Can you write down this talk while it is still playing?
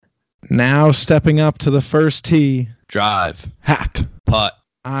Now stepping up to the first tee, Drive. Hack. Putt.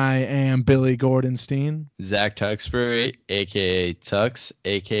 I am Billy Gordonstein. Zach Tuxbury, a.k.a. Tux,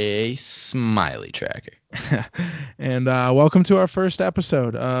 a.k.a. Smiley Tracker. And welcome to our first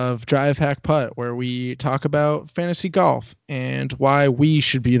episode of Drive, Hack, Putt, where we talk about fantasy golf and why we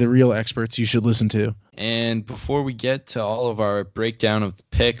should be the real experts you should listen to. And before we get to all of our breakdown of the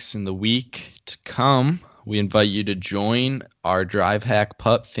picks in the week to come, we invite you to join our Drive, Hack,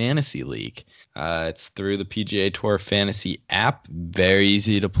 Putt Fantasy League. It's through the PGA Tour Fantasy app. Very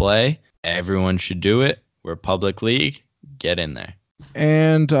easy to play. Everyone should do it. We're a public league. Get in there.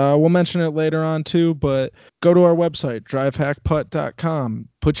 And we'll mention it later on too, but go to our website, drivehackputt.com.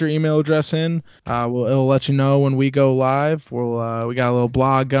 Put your email address in. It'll let you know when we go live. We got a little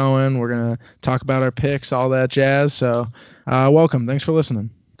blog going. We're going to talk about our picks, all that jazz. So welcome. Thanks for listening.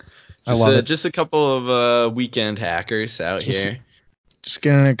 I love it. Just a couple of weekend hackers out here. Just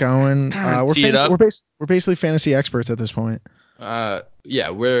getting it going. We're basically fantasy experts at this point. Yeah,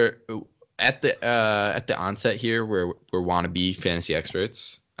 we're at the onset here. We're wannabe fantasy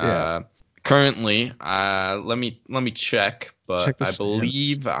experts. Yeah. Currently, let me check, but I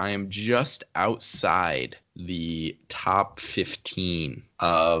believe I am just outside the top 15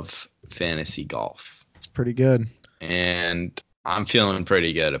 of fantasy golf. It's pretty good. And I'm feeling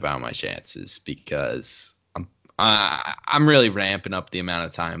pretty good about my chances because I'm really ramping up the amount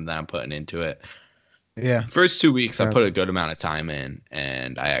of time that I'm putting into it. Yeah. First 2 weeks, I put a good amount of time in,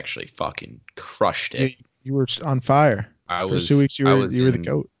 and I actually fucking crushed it. You were on fire. First 2 weeks, you were the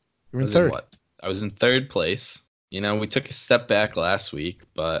GOAT. You were in third. I was in third place. You know, we took a step back last week,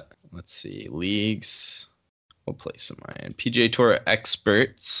 but let's see. Leagues. What place am I in? PGA Tour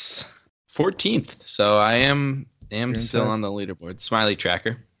Experts. 14th. So I am still on the leaderboard. Smiley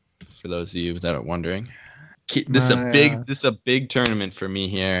Tracker, for those of you that are wondering. This is a big tournament for me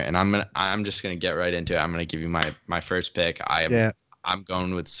here, and I'm just gonna get right into it. I'm gonna give you my first pick. I'm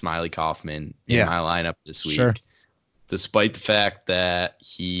going with Smiley Kaufman in my lineup this week. Sure. Despite the fact that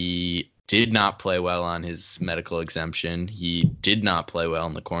he did not play well on his medical exemption, he did not play well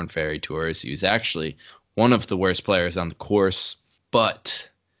in the Korn Ferry Tours. He was actually one of the worst players on the course, but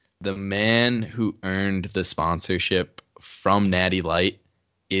the man who earned the sponsorship from Natty Light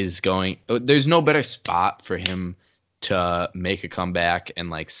there's no better spot for him to make a comeback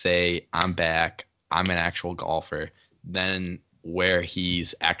and say, I'm back, I'm an actual golfer, than where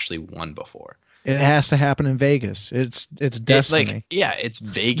he's actually won before. It has to happen in Vegas. It's destiny. It's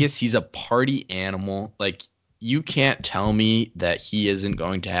Vegas. He's a party animal. You can't tell me that he isn't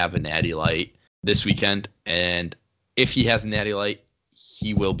going to have a Natty Light this weekend, and if he has a Natty Light,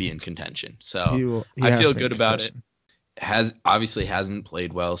 he will be in contention. So I feel good about it. Obviously hasn't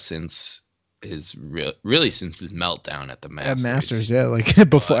played well since his meltdown at the Masters. At Masters, yeah,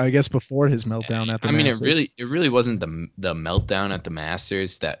 before his meltdown at the Masters. I mean, it really wasn't the meltdown at the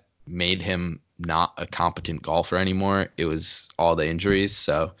Masters that made him not a competent golfer anymore. It was all the injuries.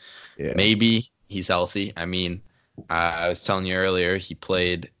 So maybe he's healthy. I mean, I was telling you earlier, he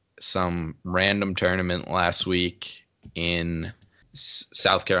played some random tournament last week in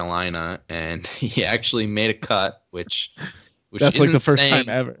South Carolina, and he actually made a cut, which that's the first time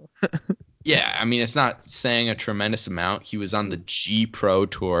ever. Yeah, I mean, it's not saying a tremendous amount. He was on the G Pro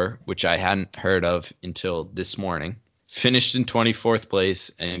Tour, which I hadn't heard of until this morning. Finished in 24th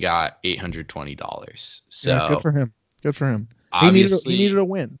place and got $820. So good for him. He needed a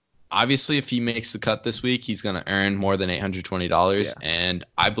win. Obviously, if he makes the cut this week, he's going to earn more than $820, and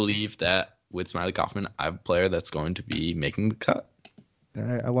I believe that with Smiley Kaufman, I have a player that's going to be making the cut.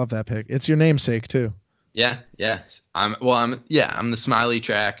 I love that pick. It's your namesake too. Yeah. I'm the Smiley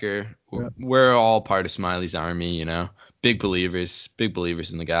Tracker. We're all part of Smiley's army, you know. Big believers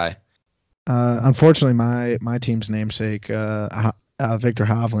in the guy. Unfortunately, my team's namesake, Viktor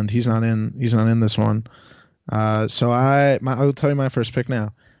Hovland, he's not in this one. So I'll tell you my first pick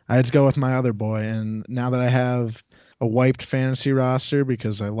now. I had to go with my other boy, and now that I have a wiped fantasy roster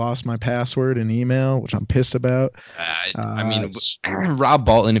because I lost my password and email, which I'm pissed about. I mean, Rob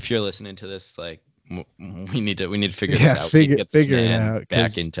Bolton, if you're listening to this, we need to figure this out. Figure it out.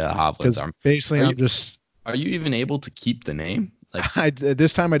 Back into Hovland's arm. Basically, Are you even able to keep the name?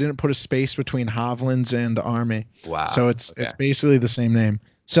 This time I didn't put a space between Hovland's and Army. Wow. So it's basically the same name.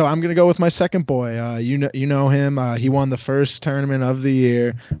 So I'm gonna go with my second boy. You know him. He won the first tournament of the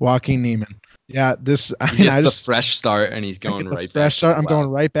year, Joaquin Niemann. Yeah, he gets the fresh start, and he's going right back. I'm going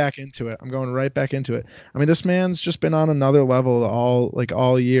right back into it. I mean, this man's just been on another level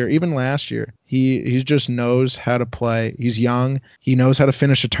all year, even last year. He just knows how to play. He's young. He knows how to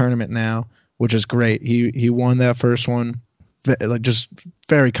finish a tournament now, which is great. He won that first one. like just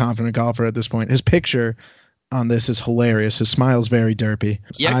very confident golfer at this point. His picture on this is hilarious. His smile's very derpy.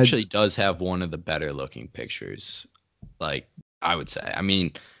 He actually does have one of the better looking pictures. Like I would say. I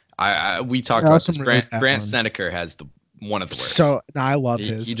mean, we talked about this. Brandt Snedeker has one of the worst. So I love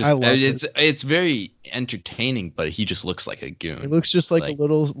his. I love it's very entertaining, but he just looks like a goon. He looks just like a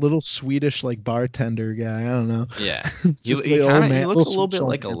little Swedish like bartender guy. I don't know. Yeah, he looks a little bit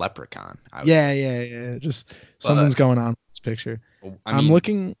like a leprechaun. Yeah. Just something's going on with this picture. I'm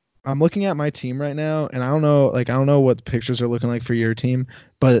looking at my team right now, and I don't know what the pictures are looking like for your team,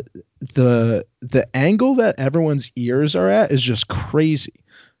 but the angle that everyone's ears are at is just crazy.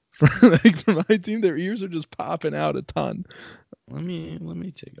 For my team, their ears are just popping out a ton. Let me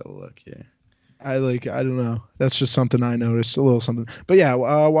take a look here. I don't know. That's just something I noticed, a little something. But yeah,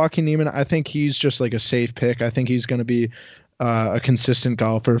 Joaquin Niemann, I think he's just like a safe pick. I think he's going to be a consistent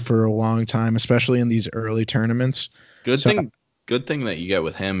golfer for a long time, especially in these early tournaments. Good thing that you get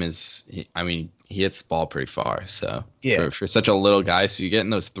with him is, he hits the ball pretty far. So yeah, for such a little guy, so you're getting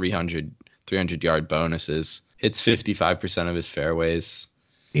those 300 yard bonuses. Hits 55% of his fairways.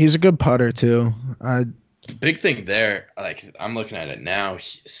 He's a good putter too. Big thing there, like I'm looking at it now,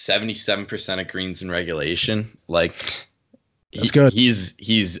 77% of greens in regulation. Like that's good.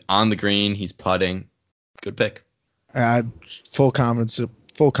 He's on the green. He's putting. Good pick. Full confidence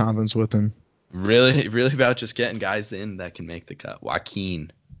with him. Really about just getting guys in that can make the cut.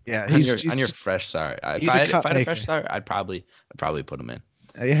 Joaquin. Yeah, he's on your fresh start. If I had a fresh start, I'd probably put him in.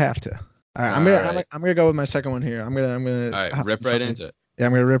 You have to. All right, I'm gonna go with my second one here. I'm gonna. All right, rip right into it. Yeah,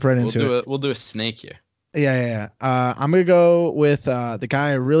 I'm gonna rip right into it. We'll do a snake here. Yeah. I'm gonna go with the guy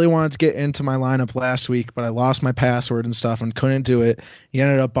I really wanted to get into my lineup last week, but I lost my password and stuff and couldn't do it. He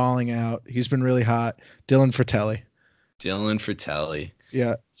ended up balling out. He's been really hot. Dylan Fratelli.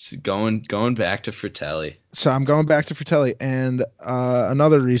 Yeah. It's going back to Fratelli. So I'm going back to Fratelli, and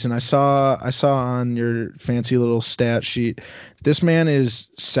another reason I saw on your fancy little stat sheet, this man is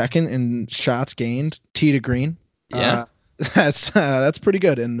second in shots gained, tee to green. Yeah. That's pretty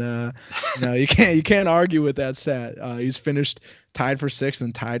good, and you can't argue with that stat. He's finished tied for 6th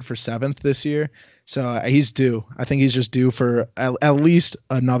and tied for 7th this year, so he's due. I think he's just due for at least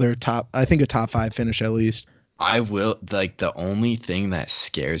another a top 5 finish at least. The only thing that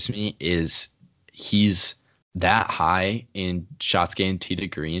scares me is he's that high in shots gained tee to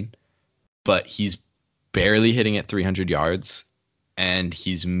green, but he's barely hitting at 300 yards, and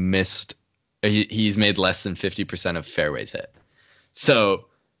he's made less than 50% of fairways hit. So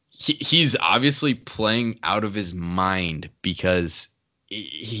he's obviously playing out of his mind because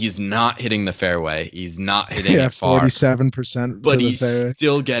he's not hitting the fairway. He's not hitting it far. 47%. But he's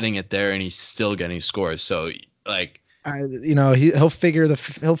still getting it there, and he's still getting scores. So he'll figure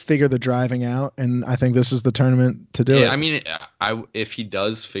the driving out, and I think this is the tournament to do it. I mean, if he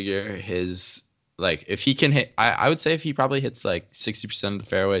does figure his. Like if he can hit, I would say if he probably hits like 60% of the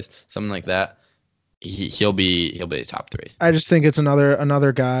fairways, something like that, he'll be a top 3. I just think it's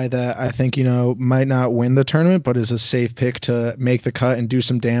another guy that I think might not win the tournament, but is a safe pick to make the cut and do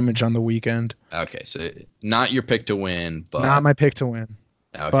some damage on the weekend. Okay, so not your pick to win, but not my pick to win,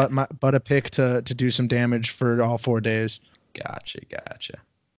 okay. but a pick to do some damage for all 4 days. Gotcha.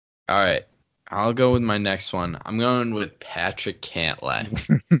 All right, I'll go with my next one. I'm going with Patrick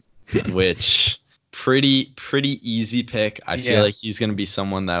Cantlay, which. Pretty easy pick. I feel like he's going to be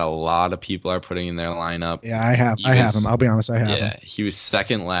someone that a lot of people are putting in their lineup. Yeah, I have him. I'll be honest, I have him. Yeah, he was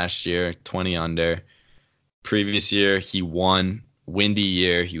second last year, 20 under. Previous year, he won. Windy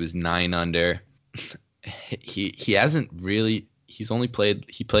year, he was 9 under. He hasn't really. He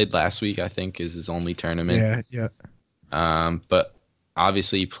played last week, I think, is his only tournament. Yeah. But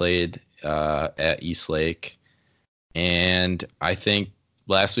obviously he played at East Lake, and I think.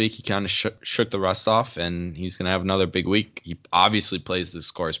 Last week he kind of shook the rust off, and he's gonna have another big week. He obviously plays the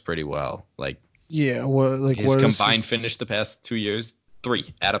scores pretty well. His combined finish the past 2 years,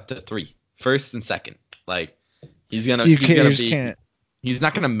 3. Add up to 3. First and second. Like he's not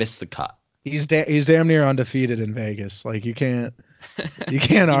gonna miss the cut. He's damn near undefeated in Vegas. Like you can't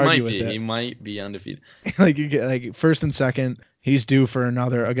argue with that. He might be undefeated. Like you get first and second. He's due for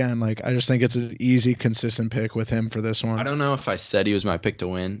another. Again, I just think it's an easy, consistent pick with him for this one. I don't know if I said he was my pick to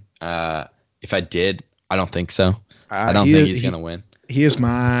win. If I did, I don't think so. I don't think he's gonna win. He's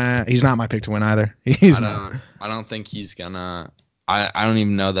not my pick to win either. I don't think he's gonna. I don't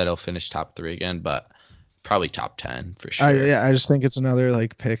even know that he'll finish top 3 again, but probably top 10 for sure. I just think it's another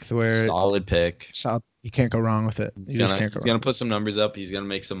pick where solid pick. You can't go wrong with it. He's gonna put some numbers up. He's gonna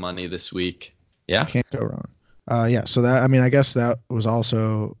make some money this week. Yeah, can't go wrong. So that I guess that was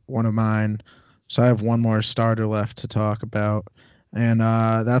also one of mine. So I have one more starter left to talk about, and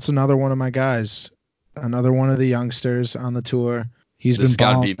that's another one of my guys, another one of the youngsters on the tour. He's This been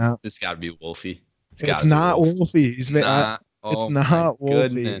gotta balling be out. this gotta be Wolfie. It's It's gotta be not Wolf. Wolfie. Not. It's Oh my not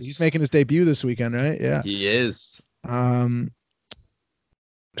Wolfie. He's goodness. making his debut this weekend, right? Yeah. He is. Um,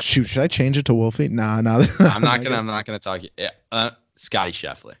 shoot, should I change it to Wolfie? Nah, nah. I'm not gonna talk. Yeah. Scotty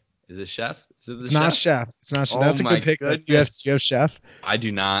Scheffler. Is it Chef? Is it the It's not Chef? Chef. It's not Chef. Oh That's a my good pick. Do goodness. you have Chef? I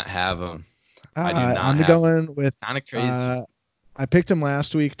do not have him. I do not I'm have him. going with. Kind of crazy. I picked him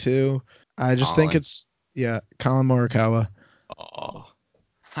last week too. I just think Colin. it's Colin Morikawa. Oh.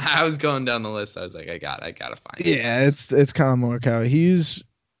 I was going down the list. I was like, I gotta find it. Yeah, it's Colin Morikawa. He's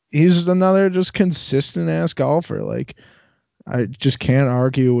another just consistent ass golfer. Like I just can't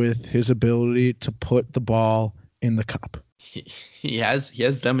argue with his ability to put the ball in the cup. He has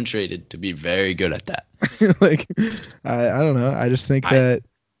demonstrated to be very good at that. Like I don't know. I just think that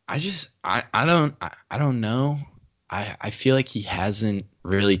I don't know. I feel like he hasn't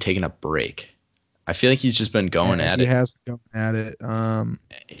really taken a break. I feel like he's just been going at it. He has been going at it.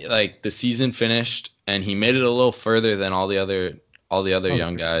 Like the season finished and he made it a little further than all the other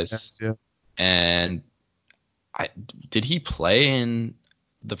young guys. Yeah. And did he play in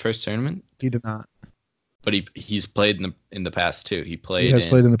the first tournament? He did not. But he's played in the past too. He has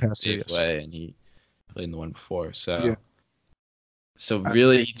played in the past too. Yes. And he played in the one before. So yeah. So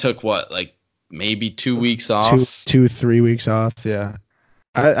really he took what, like maybe 2 weeks off? 3 weeks off, yeah.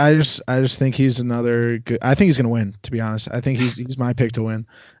 I just think he's another good. I think he's gonna win. To be honest, I think he's my pick to win.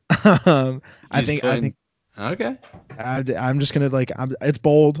 I think okay. I'm just gonna it's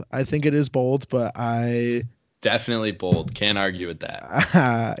bold. I think it is bold, but I definitely bold. Can't argue with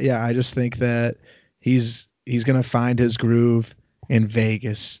that. Yeah, I just think that he's gonna find his groove in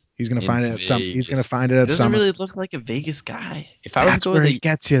Vegas. He's gonna find it at some. He's gonna find it at some. Doesn't really look like a Vegas guy. If I That's where he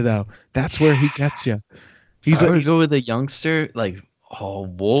gets you though. That's where he gets you. He's going to go with a youngster like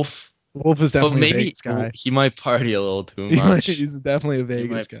Wolf. Wolf is definitely a Vegas guy. He might party a little too much. He's definitely a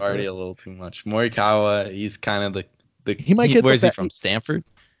Vegas guy. He might party a little too much. Morikawa, he's kind of the. He might get. Where's he from? Stanford.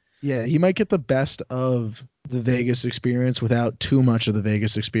 Yeah, he might get the best of the Vegas experience without too much of the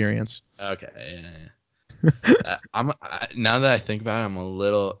Vegas experience. Okay. Yeah. Now that I think about it, I'm a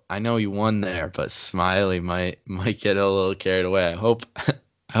little. I know he won there, but Smiley might get a little carried away. I hope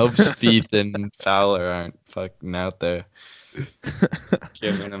Spieth and Fowler aren't fucking out there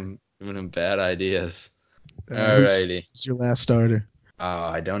giving him bad ideas. Alrighty. Who's your last starter?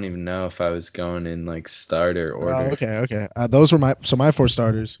 I don't even know if I was going in like starter order. Oh, okay. Those were my four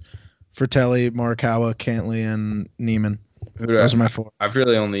starters: Fratelli, Morikawa, Cantley, and Neiman. Those are my four. I've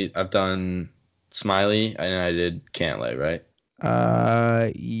done Smiley and I did Cantlay, right?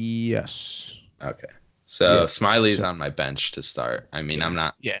 Yes. Okay. So Smiley's on my bench to start. I mean, I'm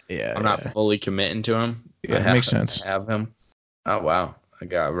not fully committing to him. Yeah, it makes sense. I have him. Oh wow, I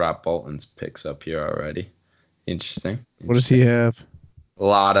got Rob Bolton's picks up here already. Interesting. What does he have? A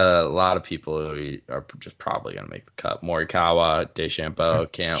lot of people who are just probably gonna make the cut. Morikawa, DeChambeau,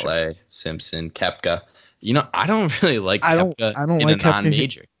 Cantlay, Simpson, Koepka. You know, I don't really like Koepka in a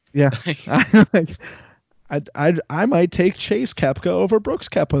non-major. Yeah. I might take Chase Koepka over Brooks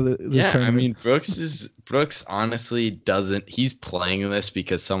Koepka this tournament. I mean Brooks honestly doesn't. He's playing this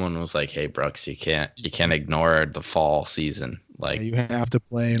because someone was like, "Hey Brooks, you can't ignore the fall season. Like you have to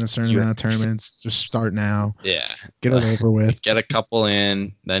play in a certain amount of tournaments. Just start now. Yeah, get it over with. Get a couple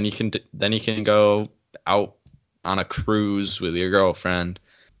in, then you can go out on a cruise with your girlfriend.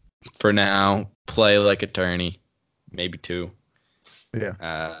 For now, play like a tourney, maybe two.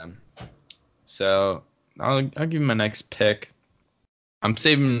 Yeah. So I'll give you my next pick. I'm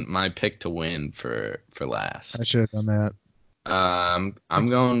saving my pick to win for last. I should have done that. I'm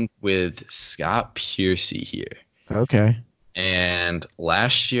going with Scott Piercy here. Okay. And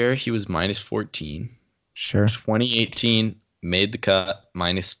last year he was minus 14. Sure. 2018 made the cut,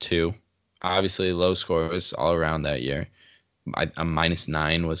 -2. Obviously low scores all around that year. A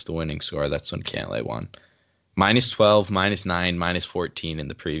 -9 was the winning score. That's when Cantlay won. -12, -9, -14 in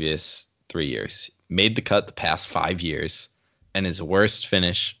the previous 3 years. Made the cut the past 5 years, and his worst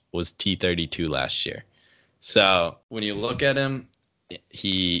finish was T32 last year. So when you look at him,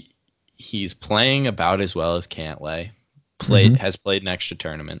 he's playing about as well as Cantlay. Has played an extra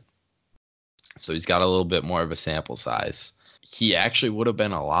tournament, so he's got a little bit more of a sample size. He actually would have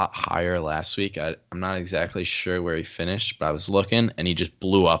been a lot higher last week. I'm not exactly sure where he finished, but I was looking, and he just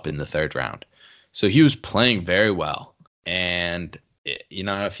blew up in the third round. So he was playing very well, and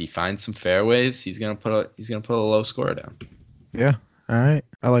if he finds some fairways, he's gonna put a low score down. Yeah, all right,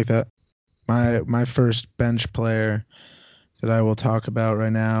 I like that. My first bench player that I will talk about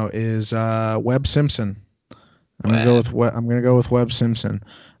right now is Webb Simpson. I'm gonna go with Webb Simpson.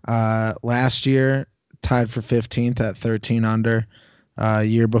 Last year tied for 15th at 13 under.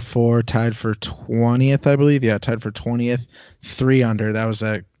 Year before tied for 20th, I believe. Yeah, tied for 20th, 3 under. That was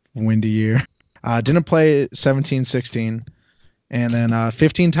that windy year. Didn't play 17, 16, and then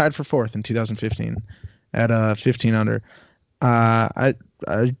 15 tied for 4th in 2015 at 15 under. I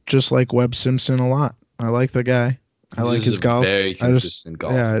just like Webb Simpson a lot. I like the guy. I like his golf. Very consistent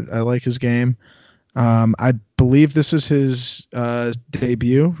golf. Yeah, I like his game. I believe this is his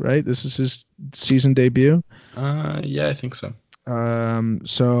debut, right? This is his season debut. Yeah, I think so.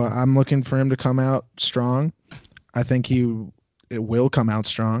 So I'm looking for him to come out strong. I think it will come out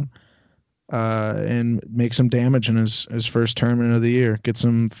strong, and make some damage in his first tournament of the year. Get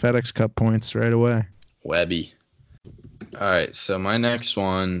some FedEx Cup points right away. Webby. All right, so my next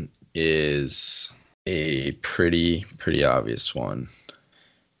one is a pretty obvious one.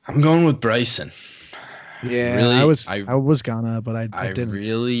 I'm going with Bryson. Yeah, really, I was gonna, but I didn't. I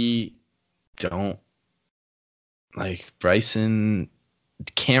really don't like Bryson.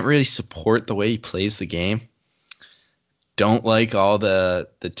 Can't really support the way he plays the game. Don't like all the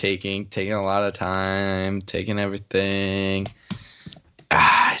taking a lot of time, taking everything.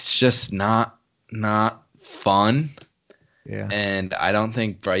 It's just not fun. Yeah. And I don't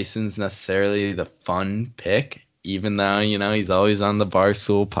think Bryson's necessarily the fun pick, even though, he's always on the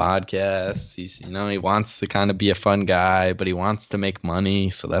Barstool podcast. He's, he wants to kind of be a fun guy, but he wants to make money,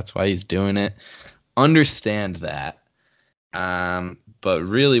 so that's why he's doing it. Understand that. But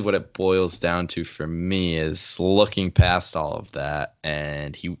really what it boils down to for me is looking past all of that,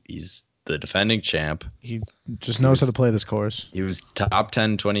 and he's the defending champ. He just knows how to play this course. He was top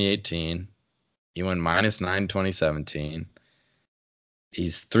 10 2018. He went -9 2017.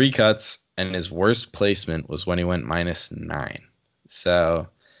 He's 3 cuts, and his worst placement was when he went -9. So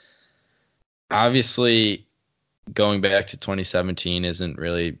obviously going back to 2017 isn't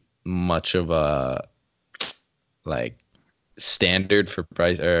really much of a standard for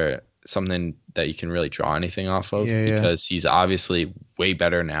Bryce or something that you can really draw anything off of, because he's obviously way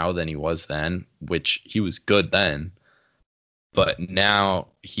better now than he was then, which he was good then. But now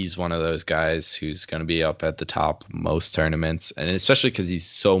he's one of those guys who's going to be up at the top of most tournaments, and especially because he's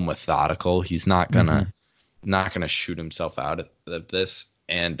so methodical, he's not gonna shoot himself out of this.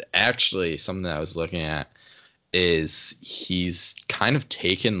 And actually, something that I was looking at is he's kind of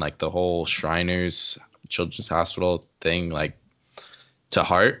taken the whole Shriners Children's Hospital thing to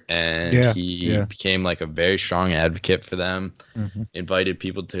heart, and he became a very strong advocate for them. Invited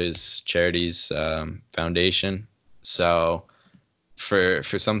people to his charity's foundation. So for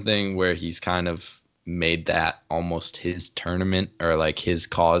something where he's kind of made that almost his tournament or his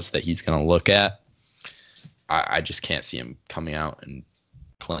cause that he's going to look at, I just can't see him coming out and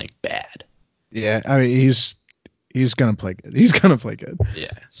playing bad. Yeah, I mean he's going to play good. He's going to play good.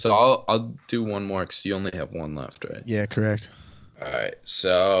 Yeah. So I'll do one more because you only have one left, right? Yeah, correct. All right.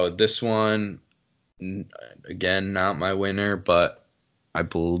 So this one, again, not my winner, but I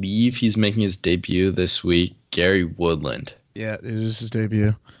believe he's making his debut this week. Gary Woodland. Yeah, it is his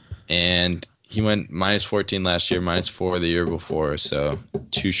debut. And he went -14 last year, -4 the year before. So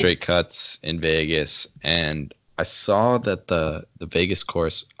 2 straight cuts in Vegas. And I saw that the Vegas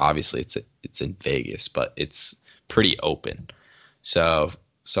course, obviously it's in Vegas, but it's pretty open. So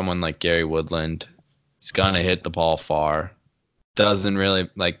someone like Gary Woodland is going to hit the ball far. Doesn't really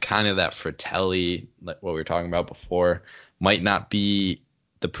kind of that Fratelli, what we were talking about before, might not be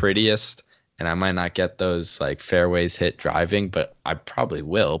the prettiest. And I might not get those fairways hit driving, but I probably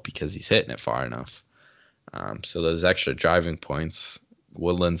will because he's hitting it far enough. So those extra driving points,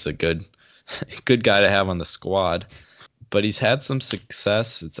 Woodland's a good guy to have on the squad. But he's had some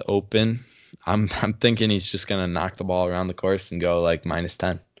success. It's open. I'm thinking he's just gonna knock the ball around the course and go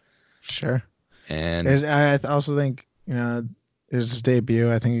 -10. Sure. And I also think it's his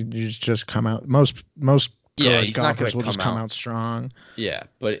debut. I think you just come out most. He's not golfers going to come out strong. Yeah,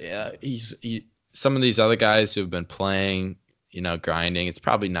 but he's some of these other guys who have been playing, grinding. It's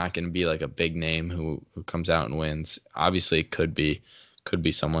probably not going to be a big name who comes out and wins. Obviously, it could be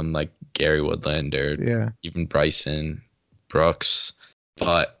someone like Gary Woodland or even Bryson Brooks,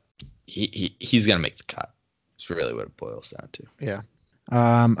 but he's going to make the cut. It's really what it boils down to. Yeah.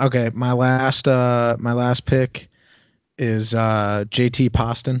 Okay, my last pick is JT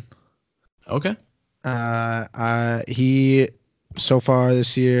Poston. Okay. He so far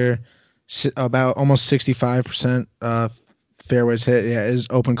this year about almost 65% fairways hit. Yeah, it is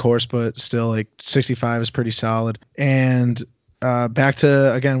open course, but still 65 is pretty solid. And back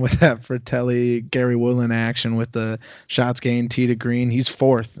to again with that Fratelli Gary Woodland action with the shots gained tee to green. He's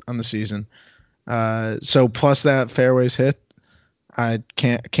fourth on the season. So plus that fairways hit, I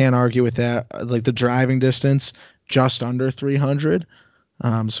can't argue with that. Like the driving distance, just under 300.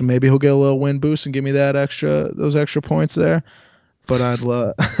 So maybe he'll get a little wind boost and give me those extra points there. But I'd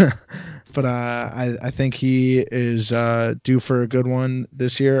love, but I think he is due for a good one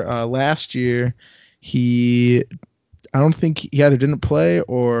this year. Last year, I don't think he either didn't play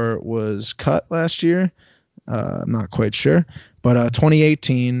or was cut last year. I'm not quite sure. But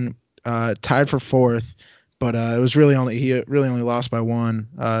 2018, tied for fourth, but he really only lost by one.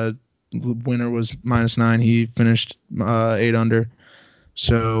 The winner was -9. He finished 8 under.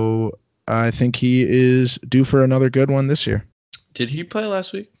 So I think he is due for another good one this year. Did he play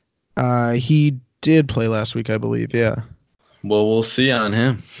last week? He did play last week, I believe. Yeah. Well, we'll see on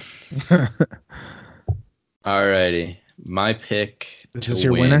him. Alrighty, my pick. Is this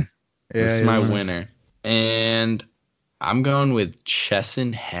your winner? Yeah, this is my winner, and I'm going with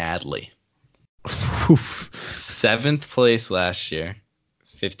Chesson Hadley. 7th place last year,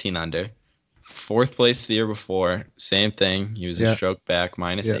 15 under. 4th place the year before, same thing. He was a stroke back,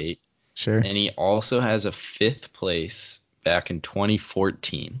 -8. Sure. And he also has a 5th place back in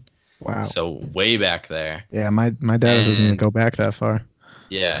 2014. Wow. So way back there. Yeah, my data doesn't even go back that far.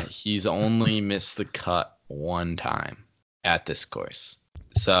 Yeah, he's only missed the cut one time at this course.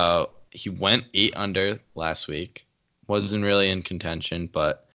 So he went 8 under last week. Wasn't really in contention,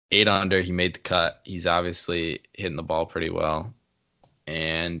 but 8 under, he made the cut. He's obviously hitting the ball pretty well.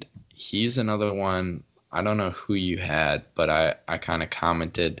 And he's another one, I don't know who you had, but I kind of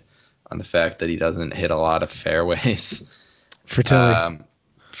commented on the fact that he doesn't hit a lot of fairways.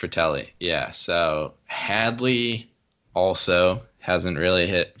 Fratelli, yeah. So Hadley also hasn't really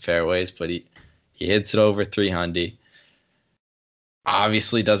hit fairways, but he hits it over 300.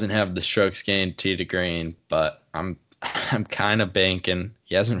 Obviously doesn't have the strokes gained tee to green, but I'm kind of banking.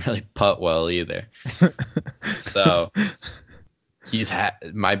 He hasn't really putt well either. So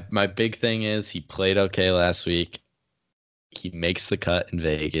my big thing is he played okay last week. He makes the cut in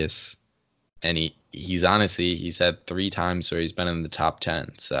Vegas, and he's had 3 times where he's been in the top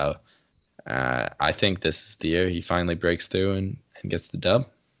 10. So I think this is the year he finally breaks through and gets the dub.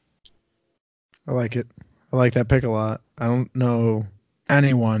 I like it. I like that pick a lot. I don't know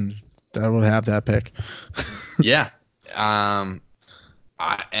anyone that would have that pick. Yeah. And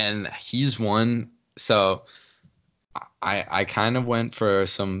he's one. So I kind of went for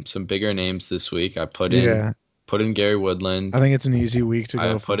some bigger names this week. I put in Gary Woodland. I think it's an easy week to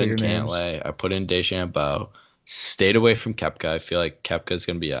go. I put in Cantlay. I put in DeChambeau. Stayed away from Koepka. I feel like Koepka is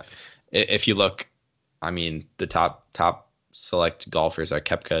going to be if you look, I mean, the top select golfers are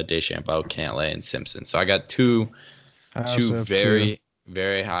Koepka, DeChambeau, Cantlay, and Simpson. So I got two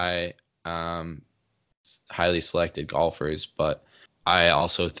very high, highly selected golfers, but I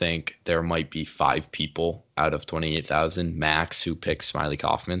also think there might be 5 people out of 28,000 max who pick Smiley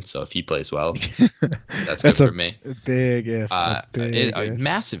Kaufman. So if he plays well, that's good for me. Big if.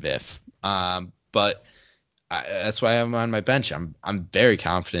 Massive if. But that's why I'm on my bench. I'm very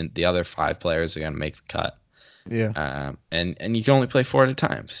confident the other 5 players are going to make the cut. Yeah. And you can only play 4 at a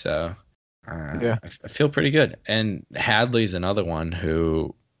time. So I feel pretty good. And Hadley's another one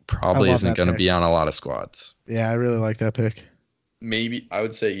who probably isn't going to be on a lot of squads. Yeah, I really like that pick. Maybe I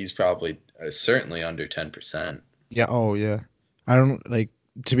would say he's probably certainly under 10%. Yeah. Oh, yeah. I don't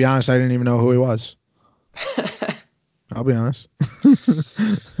to be honest, I didn't even know who he was. I'll be honest.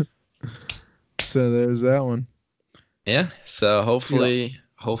 So there's that one. Yeah. So hopefully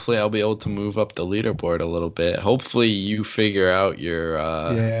I'll be able to move up the leaderboard a little bit. Hopefully you figure out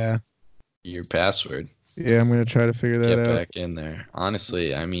your password. Yeah, I'm gonna try to figure that out. Get back in there.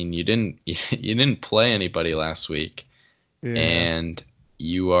 Honestly, I mean, you didn't play anybody last week. Yeah. And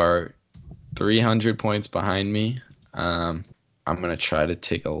you are 300 points behind me. I'm going to try to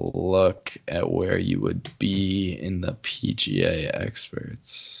take a look at where you would be in the PGA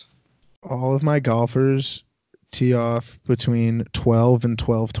experts. All of my golfers tee off between 12 and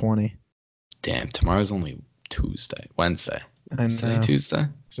 12:20. Damn, tomorrow's only Wednesday. I know. Today Tuesday?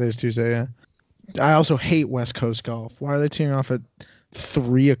 Today's Tuesday, yeah. I also hate West Coast golf. Why are they teeing off at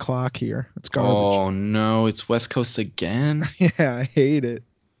 3 o'clock here? It's garbage. Oh no, it's West Coast again. Yeah, I hate it.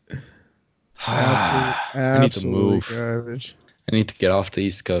 I need to move. Garbage. I need to get off the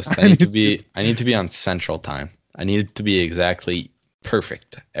East Coast. I need to be on Central Time. I need it to be exactly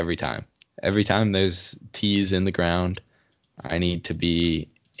perfect every time. Every time there's tees in the ground, I need to be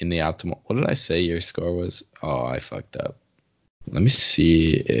in the optimal. What did I say your score was? Oh, I fucked up. Let me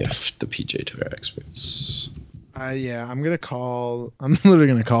see if the PGA Tour experts. Yeah, I'm gonna call. I'm literally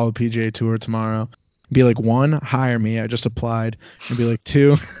gonna call the PGA Tour tomorrow. Be like, one, hire me. I just applied. And be like,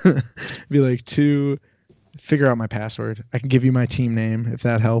 two, figure out my password. I can give you my team name if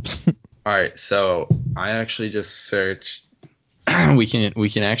that helps. All right, so I actually just searched. we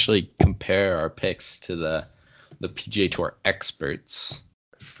can actually compare our picks to the PGA Tour experts.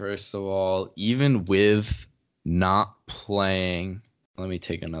 First of all, even with not playing, let me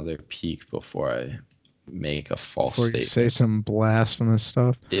take another peek before I make a false Before you statement. say some blasphemous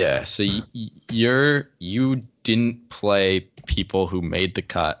stuff. Yeah, so you didn't play people who made the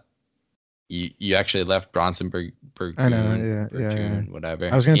cut. You actually left Bronson Bergoon, I know, yeah. whatever.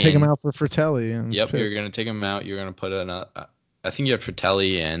 I was gonna take him out for Fratelli. And Yep, you're gonna take him out. You're gonna put I think you had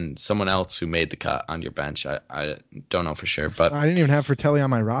Fratelli and someone else who made the cut on your bench. I don't know for sure, but I didn't even have Fratelli on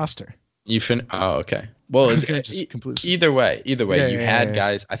my roster. Oh, okay. Well, either way, you had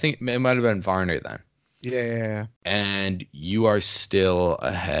guys. I think it might have been Varner then. Yeah. And you are still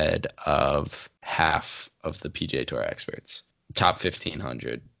ahead of half of the PGA Tour experts. Top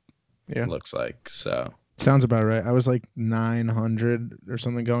 1,500. Yeah. Looks like so. Sounds about right. I was like 900 or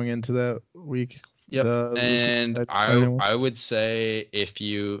something going into that week. Yep. And I would say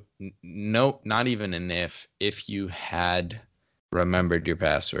not even if you had remembered your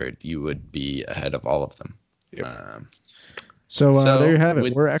password, you would be ahead of all of them. Yep. So there you have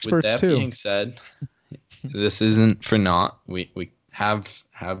it. We're experts with that too. Being said, this isn't for naught. We have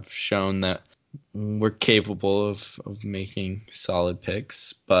shown that we're capable of making solid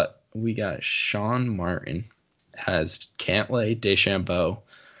picks, but we got Sean Martin has Cantlay, DeChambeau,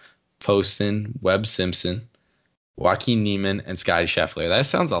 Poston, Webb Simpson, Joaquin Niemann, and Scotty Scheffler. That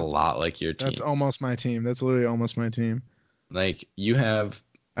sounds a lot like your team. That's almost my team. That's literally almost my team. Like you have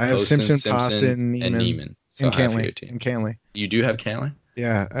I have Poston, Simpson, Poston, and Niemann. So and Cantlay. You do have Cantlay?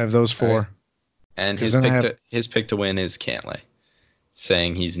 Yeah, I have those four. Right. And his pick to win is Cantlay,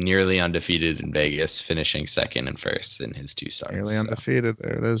 saying he's nearly undefeated in Vegas, finishing second and first in his two starts. Nearly undefeated.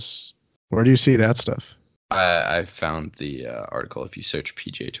 There it is. Where do you see that stuff? I found the article. If you search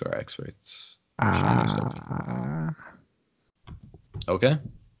PGA Tour experts. Okay.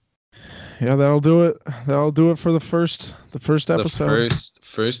 Yeah, that'll do it. That'll do it for the first episode. The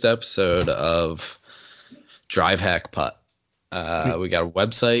first episode of Drive Hack Putt. We got a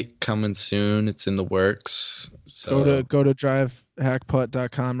website coming soon. It's in the works. So go to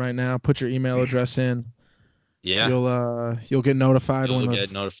drivehackputt.com right now. Put your email address in. Yeah. You'll get notified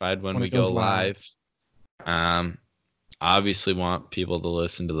when we go live. Obviously want people to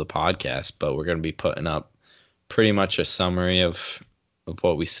listen to the podcast, but we're going to be putting up pretty much a summary of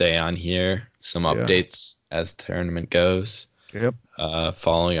what we say on here, some updates as the tournament goes. Yep.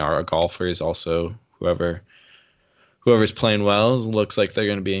 Following our golfers, also whoever's playing well looks like they're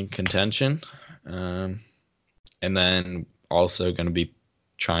going to be in contention. And then also going to be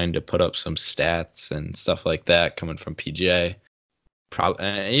trying to put up some stats and stuff like that coming from PGA.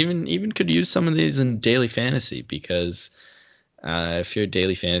 Even could use some of these in daily fantasy, because if you're a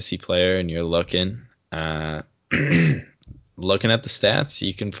daily fantasy player and you're looking at the stats,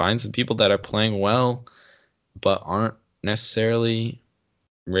 you can find some people that are playing well but aren't necessarily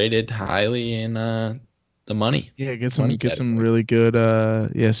rated highly in the money. Yeah, get some really good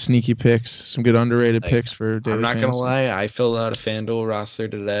sneaky picks, some good underrated picks for daily I'm not fantasy. Gonna lie, I filled out a FanDuel roster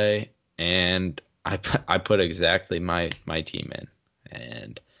today and I put exactly my team in.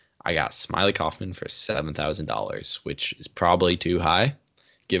 And I got Smiley Kaufman for $7,000, which is probably too high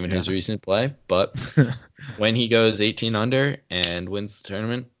given his recent play. But when he goes 18 under and wins the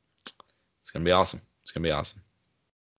tournament, it's going to be awesome.